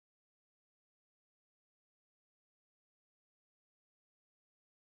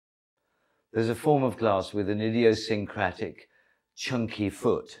there's a form of glass with an idiosyncratic chunky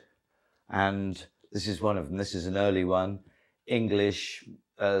foot. And this is one of them. This is an early one, English,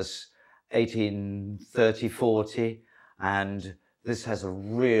 1830-40. And this has a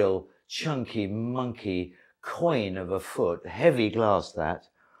real chunky, monkey coin of a foot, heavy glass that.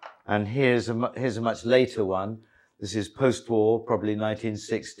 And here's a much later one. This is post-war, probably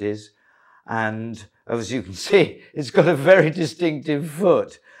 1960s. And as you can see, it's got a very distinctive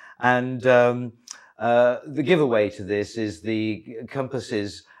foot. And the giveaway to this is the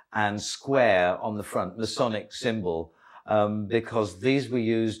compasses and square on the front, Masonic symbol, because these were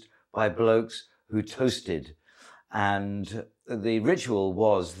used by blokes who toasted. And the ritual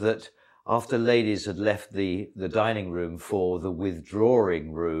was that after ladies had left the dining room for the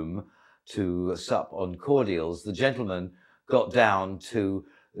withdrawing room to sup on cordials, the gentlemen got down to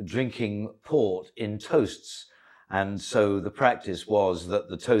drinking port in toasts. And so the practice was that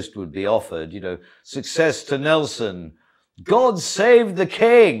the toast would be offered, you know, success to Nelson, God save the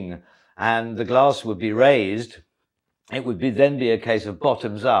king, and the glass would be raised. It would then be a case of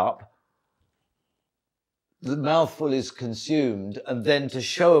bottoms up. The mouthful is consumed, and then to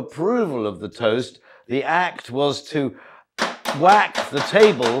show approval of the toast, the act was to whack the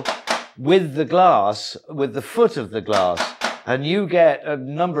table with the glass, with the foot of the glass, and you get a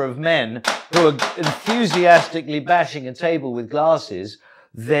number of men who are enthusiastically bashing a table with glasses.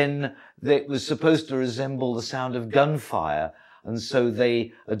 Then it was supposed to resemble the sound of gunfire, and so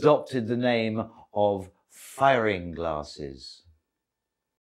they adopted the name of firing glasses.